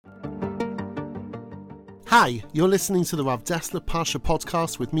Hi, you're listening to the Rav Dessler Parsha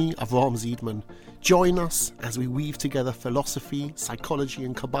podcast with me, Avraham Ziedman. Join us as we weave together philosophy, psychology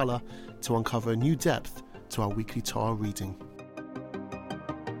and Kabbalah to uncover a new depth to our weekly Torah reading.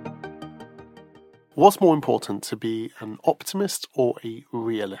 What's more important, to be an optimist or a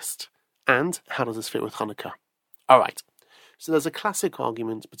realist? And how does this fit with Chanukah? Alright, so there's a classic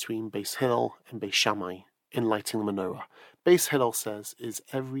argument between Beis Hillel and Beis Shami in lighting the Menorah. Beis Hillel says is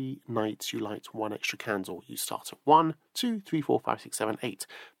every night you light one extra candle. You start at 1, 2, 3, 4, 5, 6, 7, 8.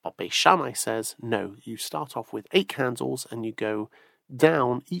 But Beis Shami says, no, you start off with 8 candles and you go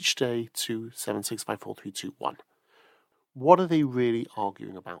down each day to 7, 6, 5, 4, 3, 2, 1. What are they really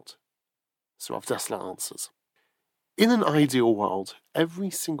arguing about? So Rav Dessler answers. In an ideal world, every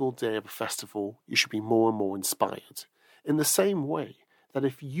single day of a festival, you should be more and more inspired. In the same way that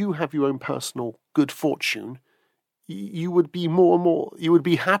if you have your own personal good fortune, you would be more and more, you would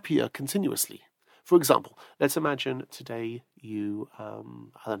be happier continuously. For example, let's imagine today you,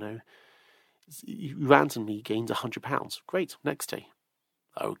 you randomly gained £100. Great, next day.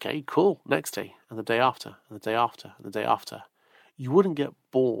 Okay, cool, next day, and the day after, and the day after, and the day after. You wouldn't get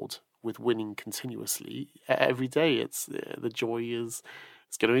bored with winning continuously. Every day it's the joy is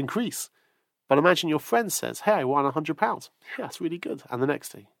going to increase. But imagine your friend says, hey, I won £100. Yeah, that's really good. And the next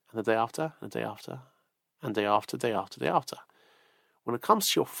day, and the day after, and the day after, and day after, day after, day after. When it comes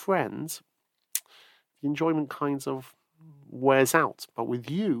to your friends, the enjoyment kind of wears out. But with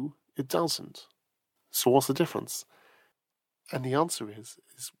you, it doesn't. So what's the difference? And the answer is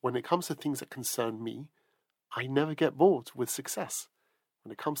when it comes to things that concern me, I never get bored with success.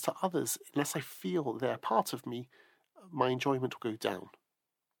 When it comes to others, unless I feel they're part of me, my enjoyment will go down.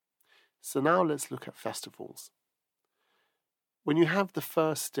 So now let's look at festivals. When you have the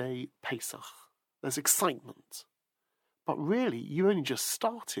first day Pesach, there's excitement. But really, you only just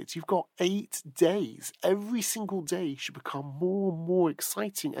started. You've got 8 days. Every single day should become more and more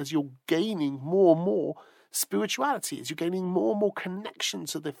exciting as you're gaining more and more spirituality, as you're gaining more and more connection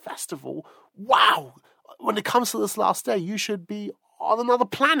to the festival. Wow! When it comes to this last day, you should be on another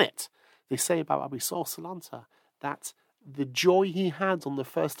planet. They say about Rabbi Saul Salanta that the joy he had on the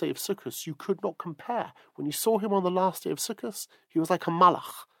first day of Sukkot, you could not compare. When you saw him on the last day of Sukkot, he was like a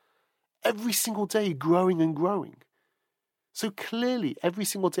malach. Every single day growing and growing. So clearly, every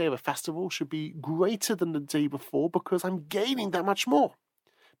single day of a festival should be greater than the day before because I'm gaining that much more.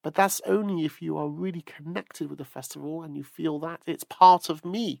 But that's only if you are really connected with the festival and you feel that it's part of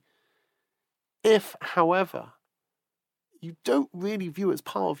me. If, however, you don't really view it as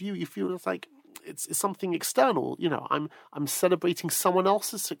part of you, you feel it's like it's something external. You know, I'm celebrating someone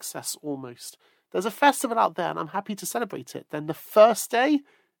else's success almost. There's a festival out there and I'm happy to celebrate it. Then the first day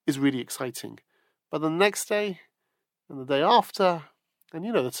is really exciting. But the next day and the day after, and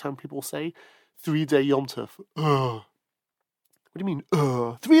you know the term people say, 3-day Yom Tov. What do you mean,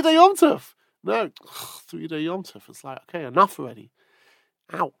 3-day Yom Tov? No, 3-day Yom Tov. It's like, okay, enough already.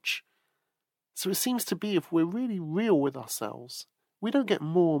 Ouch. So it seems to be if we're really real with ourselves, we don't get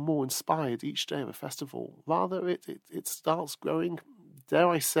more and more inspired each day of a festival. Rather, it starts growing, dare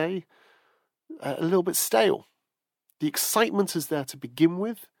I say, a little bit stale. The excitement is there to begin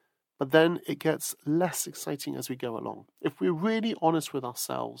with, but then it gets less exciting as we go along. If we're really honest with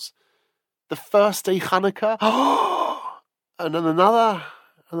ourselves, the first day Chanukah, and then another,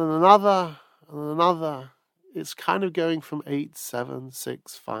 and then another, and then another. It's kind of going from 8, 7,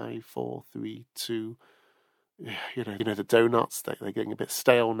 6, 5, 4, 3, 2. You know the donuts, they're getting a bit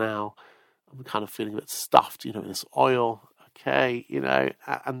stale now. I'm kind of feeling a bit stuffed, this oil. Okay,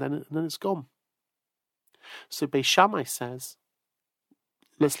 and then it's gone. So Beis Shammai says,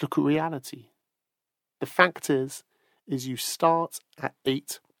 let's look at reality. The fact is you start at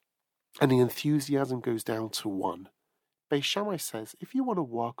 8 and the enthusiasm goes down to 1. Beis Shammai says, if you want to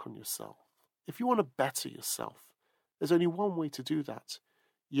work on yourself, if you want to better yourself, there's only one way to do that.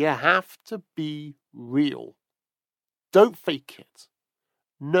 You have to be real. Don't fake it.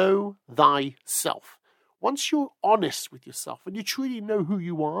 Know thyself. Once you're honest with yourself and you truly know who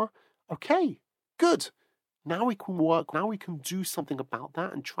you are, okay, good. Now we can work, now we can do something about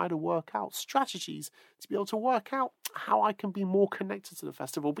that and try to work out strategies to be able to work out how I can be more connected to the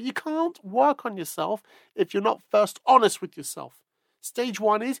festival. But you can't work on yourself if you're not first honest with yourself. Stage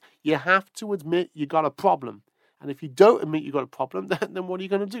 1 is you have to admit you got a problem. And if you don't admit you got a problem, then what are you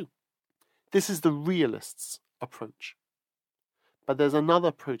going to do? This is the realist's approach. But there's another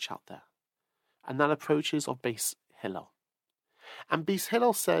approach out there. And that approach is of Beis Hillel. And Beis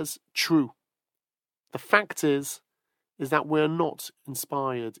Hillel says, true. The fact is that we're not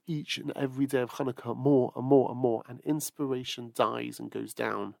inspired each and every day of Chanukah more and more and more, and inspiration dies and goes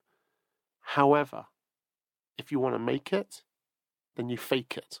down. However, If you want to make it, then you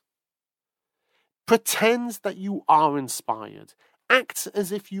fake it. Pretend that you are inspired. Act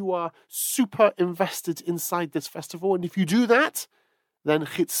as if you are super invested inside this festival. And if you do that, then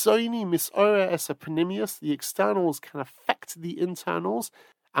chitzoni misora es eponimius, the externals can affect the internals.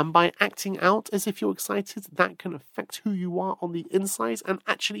 And by acting out as if you're excited, that can affect who you are on the inside and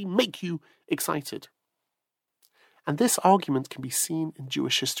actually make you excited. And this argument can be seen in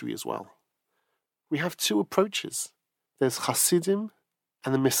Jewish history as well. We have two approaches. There's Hasidim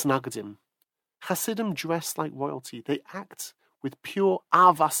and the Misnagdim. Hasidim dress like royalty. They act with pure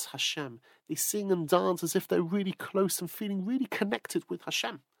avas Hashem. They sing and dance as if they're really close and feeling really connected with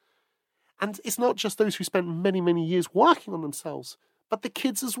Hashem. And it's not just those who spent many, many years working on themselves, but the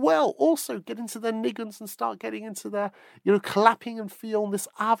kids as well also get into their niggans and start getting into their, clapping and feel this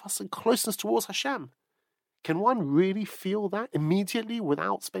avas and closeness towards Hashem. Can one really feel that immediately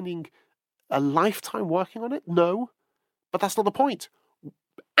without spending a lifetime working on it? No, but that's not the point.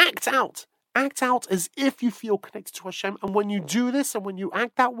 Act out. Act out as if you feel connected to Hashem. And when you do this and when you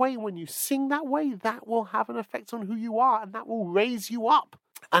act that way, when you sing that way, that will have an effect on who you are and that will raise you up.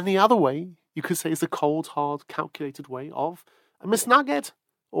 And the other way, you could say, is the cold, hard, calculated way of a misnaged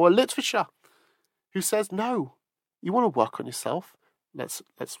or a litvisher who says, no, you want to work on yourself. Let's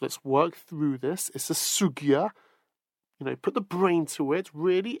work through this. It's a sugya. Put the brain to it,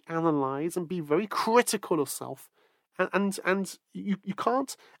 really analyze and be very critical of self. And you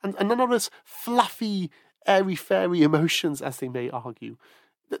can't, and none of this fluffy, airy-fairy emotions, as they may argue.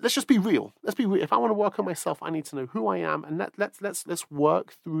 Let's just be real. Let's be real. If I want to work on myself, I need to know who I am, and let's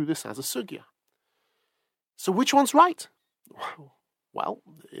work through this as a sugya. So which one's right? Well,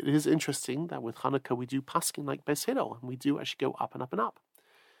 it is interesting that with Chanukah we do paskin like Beis Hillel, and we do actually go up and up and up.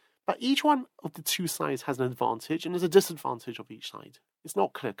 But each one of the two sides has an advantage, and there's a disadvantage of each side. It's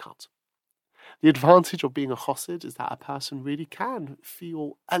not clear-cut. The advantage of being a chassid is that a person really can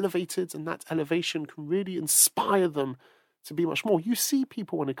feel elevated, and that elevation can really inspire them to be much more. You see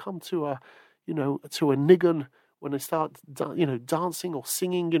people when they come to a niggun, when they start, dancing or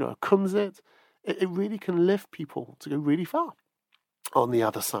singing, a kumzit, it really can lift people to go really far. On the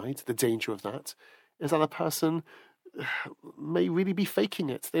other side, the danger of that is that a person may really be faking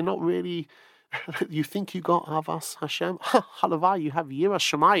it. They're not really. You think you got avas Hashem? Halavai, you have yira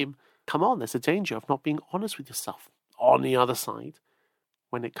shamayim. Come on, there's a danger of not being honest with yourself. On the other side,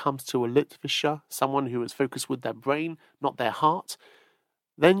 when it comes to a litvisha, someone who is focused with their brain, not their heart,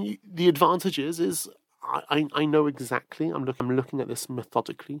 then the advantage is I know exactly. I'm looking at this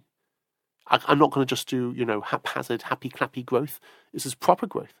methodically. I'm not going to just do haphazard, happy clappy growth. This is proper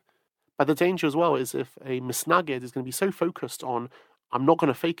growth. But the danger as well is if a misnaged is going to be so focused on I'm not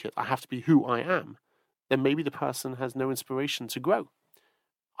going to fake it, I have to be who I am, then maybe the person has no inspiration to grow.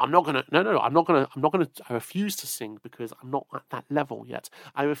 I refuse to sing because I'm not at that level yet.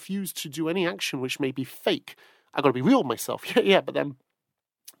 I refuse to do any action which may be fake. I've got to be real with myself. But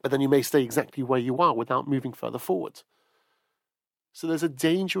then you may stay exactly where you are without moving further forward. So there's a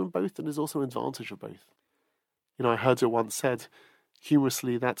danger in both, and there's also an advantage of both. I heard it once said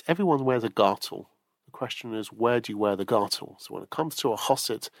humorously that everyone wears a gartel. The question is, where do you wear the gartel? So when it comes to a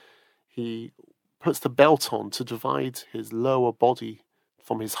chassid, he puts the belt on to divide his lower body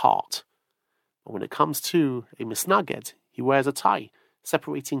from his heart. And when it comes to a misnaged, he wears a tie,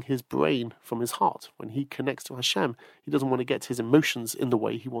 separating his brain from his heart. When he connects to Hashem, he doesn't want to get his emotions in the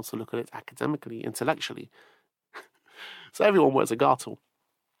way. He wants to look at it academically, intellectually. So everyone wears a gartel.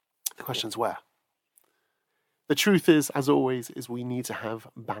 The question is where? The truth is, as always, is we need to have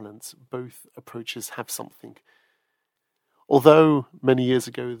balance. Both approaches have something. Although many years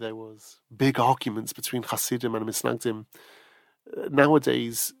ago there was big arguments between Hasidim and Misnagdim,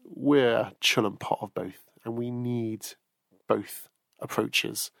 nowadays we're a chulent pot of both, and we need both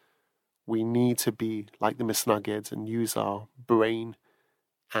approaches. We need to be like the Misnaged and use our brain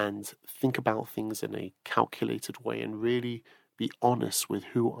and think about things in a calculated way and really be honest with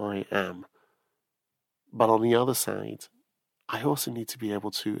who I am. But on the other side, I also need to be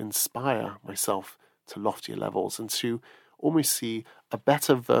able to inspire myself to loftier levels and to almost see a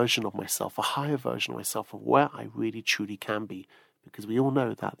better version of myself, a higher version of myself, of where I really truly can be, because we all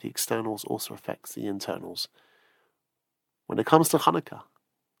know that the externals also affects the internals. When it comes to Chanukah,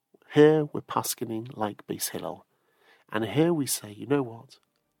 here we're paskining like Beis Hillel, and here we say, you know what?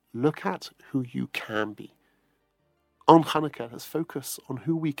 Look at who you can be. On Chanukah, let's focus on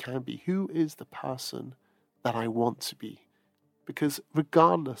who we can be. Who is the person that I want to be? Because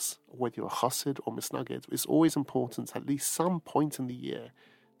regardless of whether you're a chassid or misnaged, it's always important at least some point in the year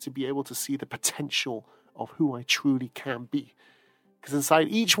to be able to see the potential of who I truly can be. Because inside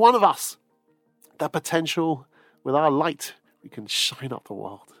each one of us, that potential With our light, we can shine up the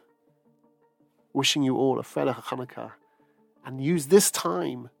world. Wishing you all a Freiliche Chanukah, and use this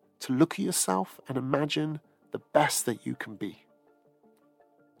time to look at yourself and imagine the best that you can be.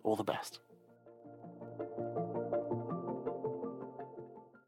 All the best.